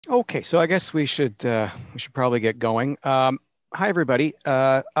Okay, so I guess we should probably get going. Hi, everybody.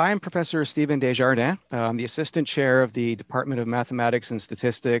 I am Professor Stephen Desjardins. I'm the Assistant Chair of the Department of Mathematics and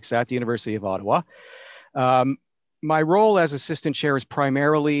Statistics at the University of Ottawa. Um, my role as Assistant Chair is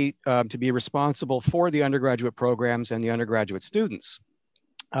primarily to be responsible for the undergraduate programs and the undergraduate students.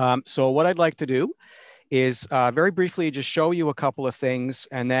 So what I'd like to do is very briefly just show you a couple of things,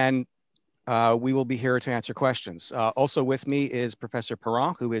 and then we will be here to answer questions. Also with me is Professor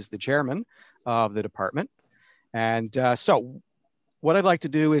Perron, who is the chairman of the department. And so what I'd like to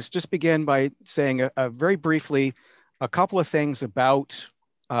do is just begin by saying very briefly a couple of things about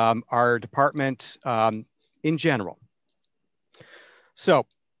our department in general. So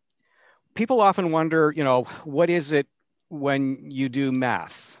people often wonder, what is it when you do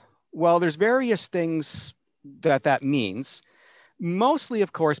math? Well, there's various things that means. Mostly,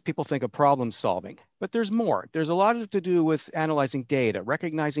 of course, people think of problem solving, but there's more. There's a lot to do with analyzing data,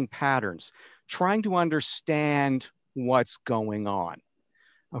 recognizing patterns, trying to understand what's going on.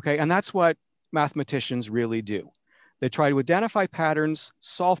 Okay, and that's what mathematicians really do. They try to identify patterns,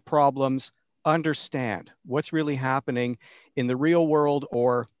 solve problems, understand what's really happening in the real world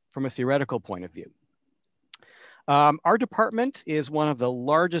or from a theoretical point of view. Our department is one of the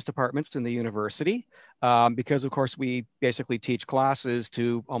largest departments in the university because, of course, we basically teach classes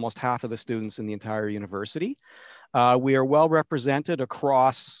to almost half of the students in the entire university. We are well represented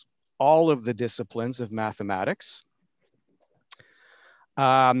across all of the disciplines of mathematics.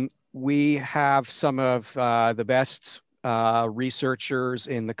 We have some of the best researchers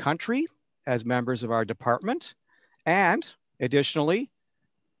in the country as members of our department. And additionally,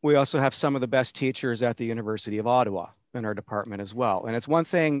 we also have some of the best teachers at the University of Ottawa in our department as well. And it's one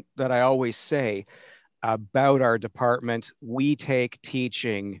thing that I always say about our department: we take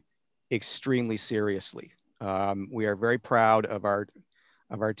teaching extremely seriously. We are very proud of our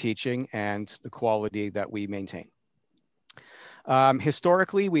teaching and the quality that we maintain.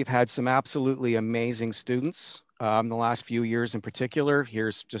 Historically, we've had some absolutely amazing students the last few years in particular.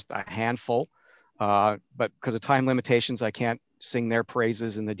 Here's just a handful, but because of time limitations, I can't sing their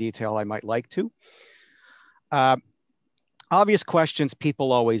praises in the detail I might like to. Obvious questions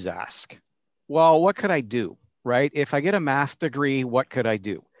people always ask. Well, what could I do, right? If I get a math degree, what could I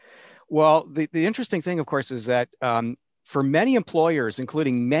do? Well, the interesting thing, of course, is that for many employers,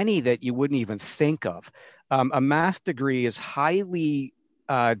 including many that you wouldn't even think of, a math degree is highly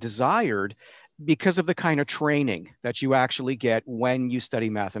desired because of the kind of training that you actually get when you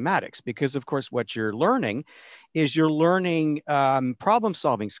study mathematics. Because, of course, what you're learning is you're learning problem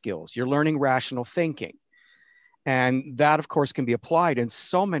solving skills, you're learning rational thinking. And that, of course, can be applied in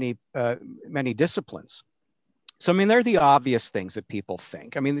so many disciplines. So, I mean, they're the obvious things that people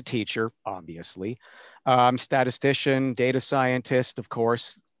think. I mean, the teacher, obviously, statistician, data scientist, of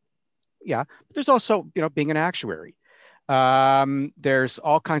course. Yeah, but there's also, being an actuary. There's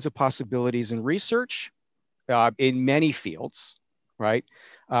all kinds of possibilities in research in many fields, right?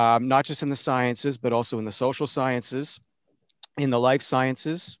 Not just in the sciences, but also in the social sciences, in the life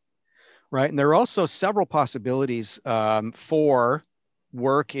sciences, right? And there are also several possibilities for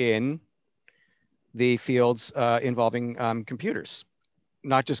work in the fields involving computers,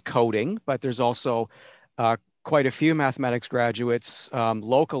 not just coding, but there's also quite a few mathematics graduates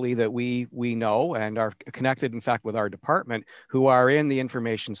locally that we know and are connected, in fact, with our department, who are in the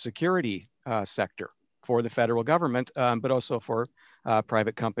information security sector for the federal government, but also for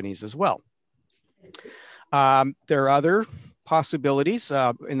private companies as well. There are other possibilities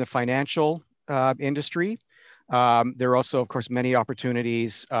in the financial industry. There are also, of course, many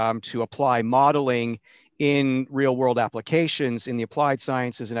opportunities to apply modeling in real world applications in the applied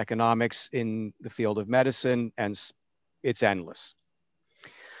sciences and economics, in the field of medicine, and it's endless.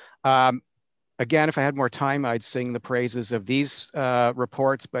 Again, if I had more time, I'd sing the praises of these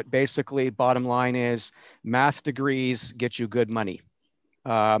reports, but basically, bottom line is math degrees get you good money.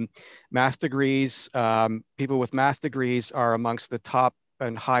 Math degrees, people with math degrees are amongst the top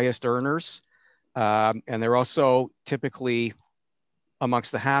and highest earners. And they're also typically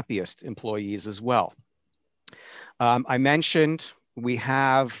amongst the happiest employees as well. I mentioned we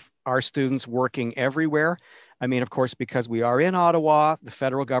have our students working everywhere. I mean, of course, because we are in Ottawa, the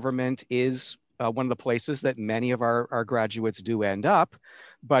federal government is one of the places that many of our graduates do end up,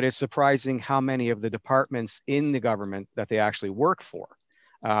 but it's surprising how many of the departments in the government that they actually work for.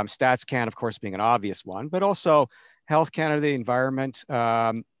 Stats Can, of course, being an obvious one, but also Health Canada, the environment,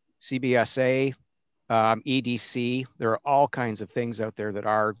 CBSA, EDC. There are all kinds of things out there that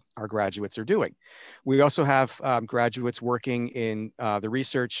our graduates are doing. We also have graduates working in the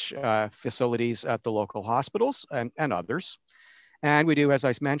research facilities at the local hospitals and others. And we do, as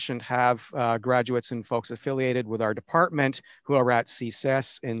I mentioned, have graduates and folks affiliated with our department who are at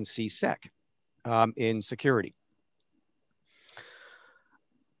CSES and CSEC in security.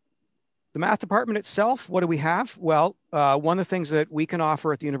 The math department itself, what do we have? Well, one of the things that we can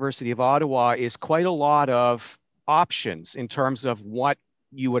offer at the University of Ottawa is quite a lot of options in terms of what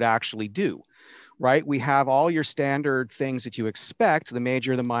you would actually do, right? We have all your standard things that you expect, the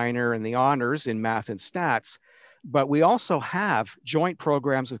major, the minor, and the honors in math and stats, but we also have joint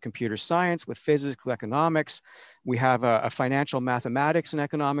programs with computer science, with physics, with economics. We have a financial mathematics and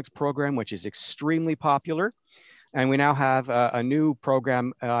economics program, which is extremely popular. And we now have a new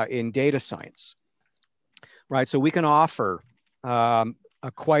program in data science, right? So we can offer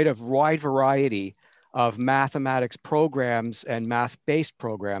quite a wide variety of mathematics programs and math-based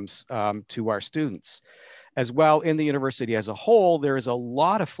programs to our students. As well, in the university as a whole, there is a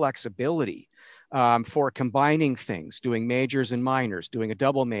lot of flexibility for combining things, doing majors and minors, doing a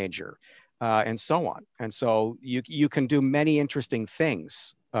double major, and so on. And so you can do many interesting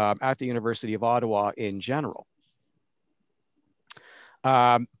things at the University of Ottawa in general.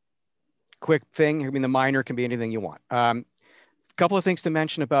 Quick thing, I mean, the minor can be anything you want. A couple of things to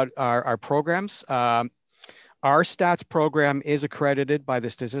mention about our programs. Our stats program is accredited by the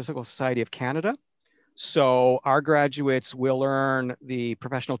Statistical Society of Canada. So our graduates will earn the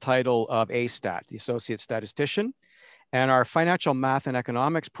professional title of A-Stat, the Associate Statistician. And our financial math and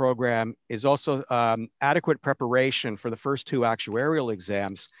economics program is also adequate preparation for the first two actuarial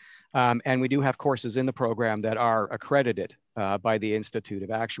exams. And we do have courses in the program that are accredited by the Institute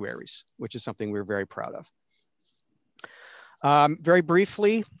of Actuaries, which is something we're very proud of. Very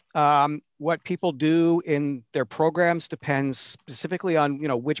briefly, what people do in their programs depends specifically on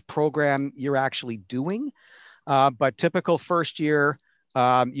which program you're actually doing. But typical first year,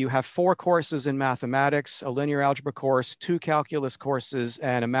 you have 4 courses in mathematics, a linear algebra course, 2 calculus courses,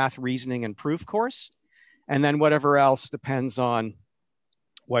 and a math reasoning and proof course. And then whatever else depends on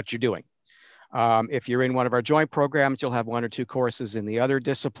what you're doing. If you're in one of our joint programs, you'll have 1 or 2 courses in the other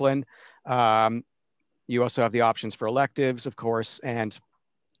discipline. You also have the options for electives, of course. And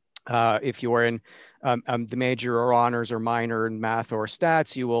if you're in the major or honors or minor in math or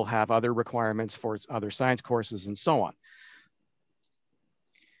stats, you will have other requirements for other science courses and so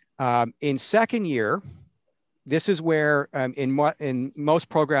on. In second year, this is where in most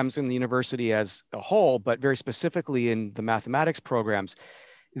programs in the university as a whole, but very specifically in the mathematics programs,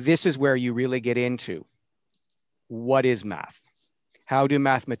 this is where you really get into what is math? How do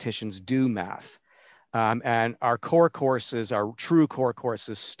mathematicians do math? And our core courses, our true core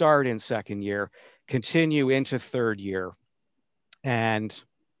courses, start in second year, continue into third year, and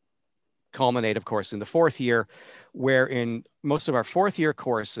culminate, of course, in the fourth year, where in most of our fourth year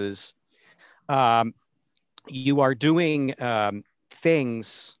courses, you are doing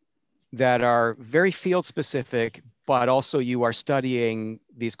things that are very field specific, but also you are studying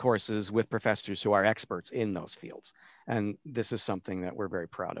these courses with professors who are experts in those fields. And this is something that we're very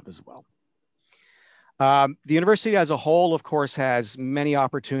proud of as well. The university as a whole, of course, has many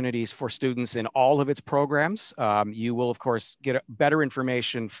opportunities for students in all of its programs. You will, of course, get better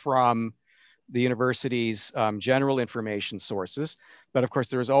information from the university's general information sources. But of course,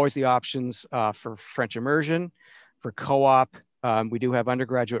 there's always the options for French immersion, for co-op. We do have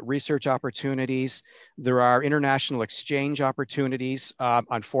undergraduate research opportunities. There are international exchange opportunities.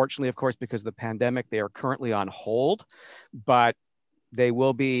 Unfortunately, of course, because of the pandemic, they are currently on hold, but they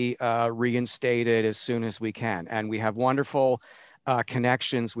will be reinstated as soon as we can. And we have wonderful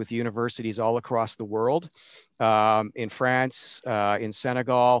connections with universities all across the world, in France, in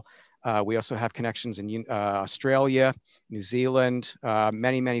Senegal. We also have connections in Australia, New Zealand,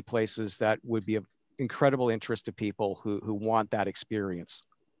 many, many places that would be of incredible interest to people who want that experience.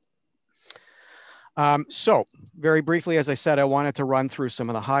 So very briefly, as I said, I wanted to run through some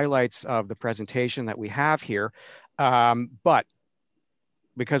of the highlights of the presentation that we have here. But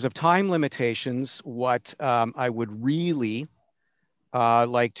because of time limitations, what I would really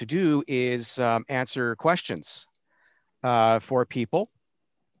like to do is answer questions for people.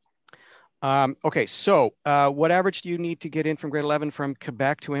 Okay, so what average do you need to get in from grade 11 from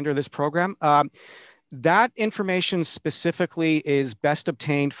Quebec to enter this program? That information specifically is best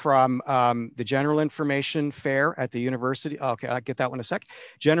obtained from the General Information Fair at the university. Okay, I'll get that one in a sec.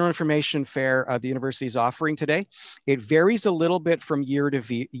 General Information Fair the university is offering today. It varies a little bit from year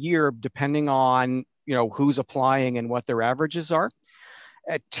to year, depending on who's applying and what their averages are.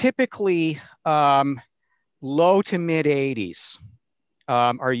 Typically, low to mid 80s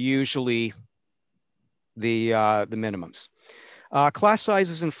are usually the minimums. Class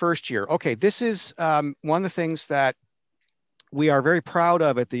sizes in first year. Okay, this is one of the things that we are very proud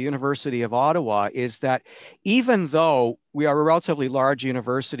of at the University of Ottawa is that even though we are a relatively large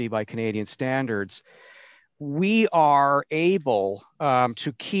university by Canadian standards, we are able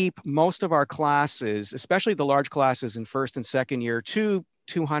to keep most of our classes, especially the large classes in first and second year, to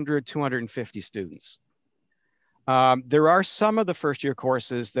 200, 250 students. There are some of the first year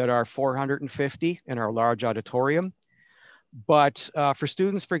courses that are 450 in our large auditorium. But for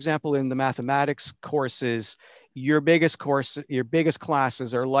students, for example, in the mathematics courses, your biggest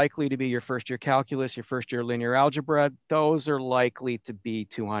classes are likely to be your first year calculus, your first year linear algebra. Those are likely to be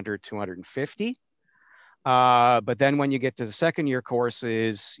 200, 250. But then when you get to the second year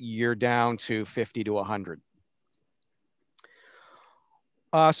courses, you're down to 50 to 100.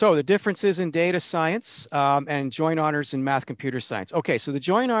 So the differences in data science and joint honors in math computer science. Okay, so the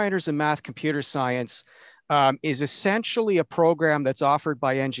joint honors in math computer science is essentially a program that's offered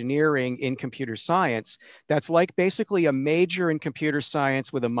by engineering in computer science that's like basically a major in computer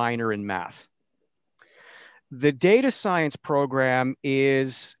science with a minor in math. The data science program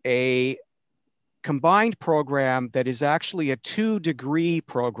is a combined program that is actually a 2-degree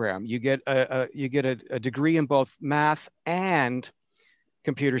program. You get a degree in both math and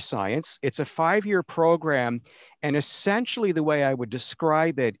computer science. It's a 5-year program. And essentially the way I would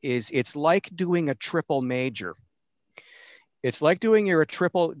describe it is it's like doing a triple major. It's like doing a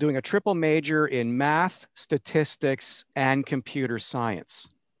triple major in math, statistics, and computer science.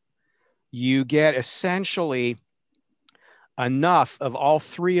 You get essentially enough of all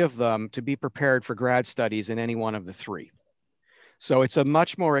 3 of them to be prepared for grad studies in any one of the 3. So it's a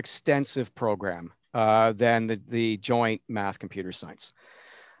much more extensive program than the joint math computer science.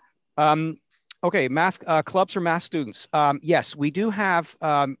 Okay, math clubs for math students. Yes, we do have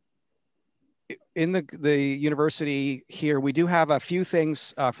in the university here, we do have a few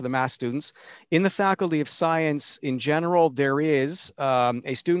things for the math students. In the Faculty of Science in general, there is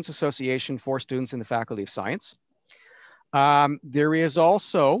a students association for students in the Faculty of Science. There is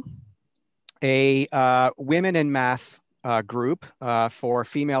also a women in math group for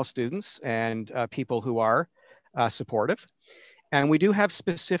female students and people who are supportive. And we do have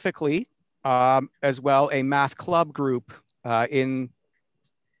specifically as well a math club group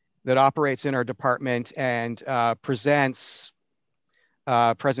that operates in our department and presents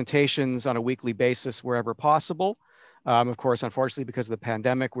presentations on a weekly basis wherever possible. Of course, unfortunately, because of the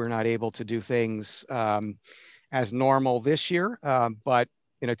pandemic, we're not able to do things as normal this year, but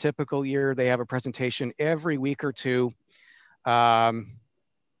in a typical year, they have a presentation every week or two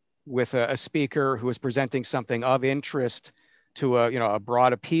with a speaker who is presenting something of interest to a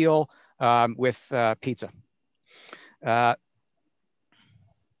broad appeal with pizza.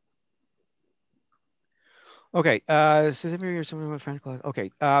 Okay, okay.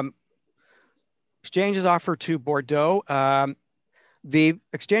 Exchange is offered to Bordeaux. The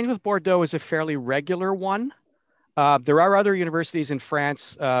exchange with Bordeaux is a fairly regular one. There are other universities in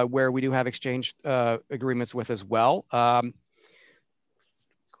France where we do have exchange agreements with as well.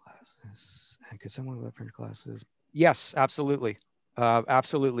 Classes, and could someone with French classes? Yes, absolutely.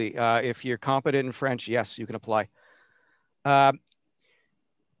 Absolutely. If you're competent in French, yes, you can apply.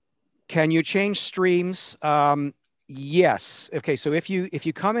 Can you change streams? Yes. Okay, so if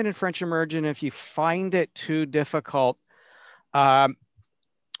you come in French Immersion, if you find it too difficult,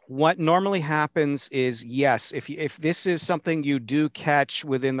 what normally happens is, yes, if this is something you do catch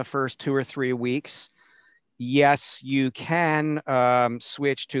within the first 2 or 3 weeks, yes, you can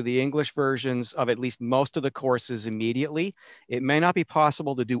switch to the English versions of at least most of the courses immediately. It may not be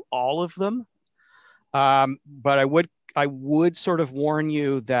possible to do all of them, but I would sort of warn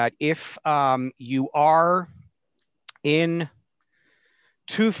you that if you are in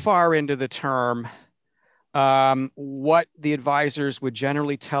too far into the term, what the advisors would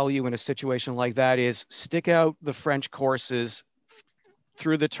generally tell you in a situation like that is stick out the French courses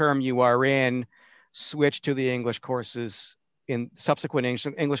through the term you are in, switch to the English courses in subsequent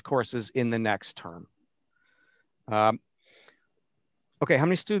English courses in the next term. Okay, how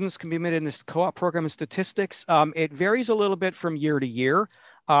many students can be admitted in this co-op program in statistics? It varies a little bit from year to year.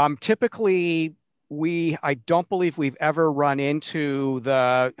 Typically, I don't believe we've ever run into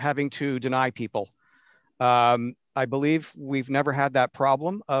having to deny people. I believe we've never had that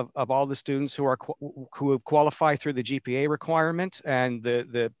problem of all the students who have qualified through the GPA requirement and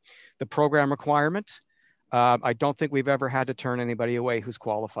the program requirement. I don't think we've ever had to turn anybody away who's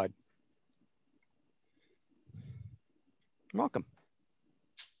qualified. You're welcome.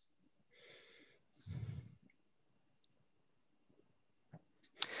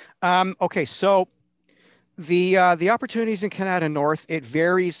 Okay, so The opportunities in Canada North, it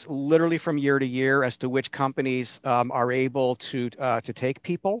varies literally from year to year as to which companies are able to take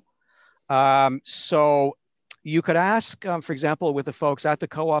people. So you could ask, for example, with the folks at the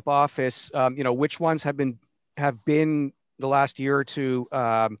co-op office, which ones have been the last year or two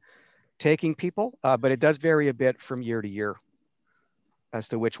taking people, but it does vary a bit from year to year as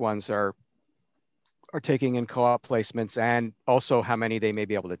to which ones are taking in co-op placements and also how many they may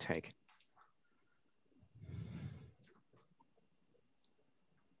be able to take.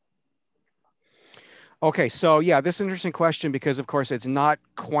 Okay, so yeah, this is an interesting question because, of course, it's not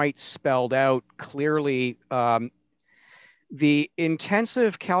quite spelled out clearly. The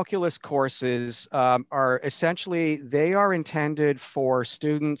intensive calculus courses are essentially, they are intended for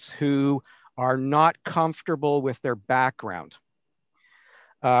students who are not comfortable with their background.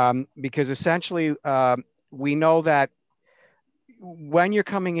 Because essentially, we know that when you're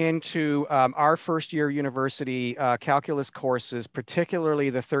coming into our first year university calculus courses, particularly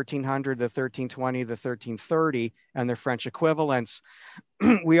the 1300, the 1320, the 1330, and their French equivalents,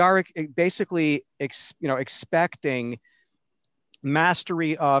 we are basically expecting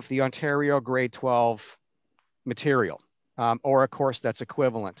mastery of the Ontario grade 12 material or a course that's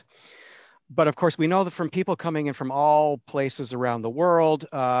equivalent. But of course, we know that from people coming in from all places around the world,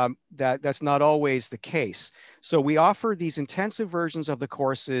 that's not always the case. So we offer these intensive versions of the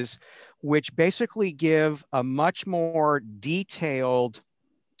courses, which basically give a much more detailed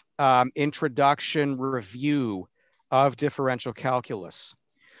introduction review of differential calculus.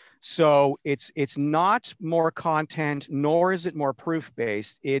 So it's not more content, nor is it more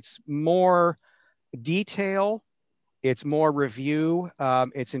proof-based. It's more detail. It's more review.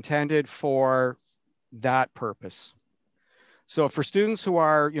 It's intended for that purpose. So for students who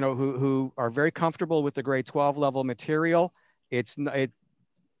are, who are very comfortable with the grade 12 level material, it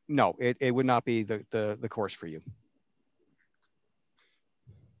would not be the course for you.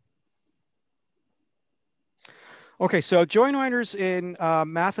 Okay, so joint minors in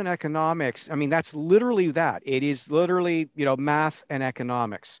math and economics. I mean, that's literally that. It is literally, math and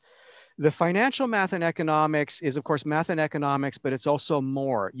economics. The financial math and economics is, of course, math and economics, but it's also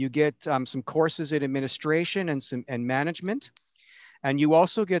more. You get some courses in administration and management, and you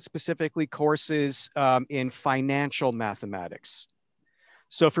also get specifically courses in financial mathematics.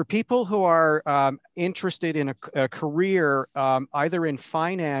 So for people who are interested in a career either in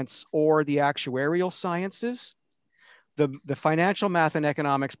finance or the actuarial sciences, the financial math and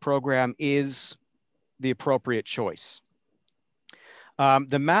economics program is the appropriate choice.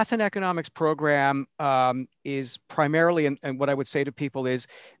 The math and economics program is primarily, and what I would say to people is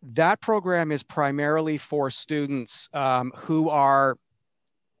that program is primarily for students who are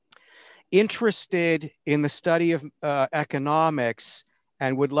interested in the study of economics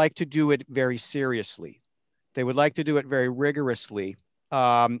and would like to do it very seriously. They would like to do it very rigorously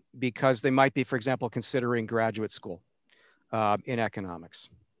because they might be, for example, considering graduate school in economics.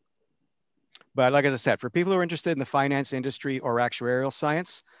 But like as I said, for people who are interested in the finance industry or actuarial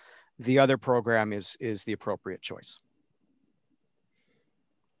science, the other program is the appropriate choice.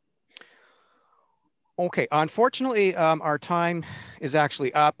 Okay, unfortunately, our time is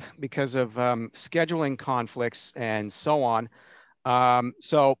actually up because of scheduling conflicts and so on.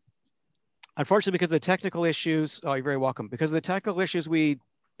 So unfortunately, because of the technical issues, oh, you're very welcome. Because of the technical issues we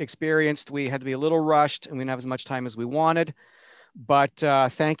experienced, we had to be a little rushed and we didn't have as much time as we wanted. But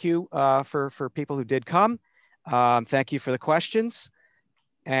thank you for people who did come. Thank you for the questions.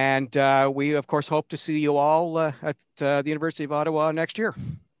 And we, of course, hope to see you all at the University of Ottawa next year.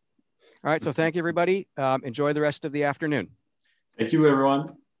 All right, so thank you, everybody. Enjoy the rest of the afternoon. Thank you,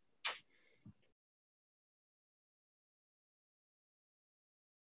 everyone.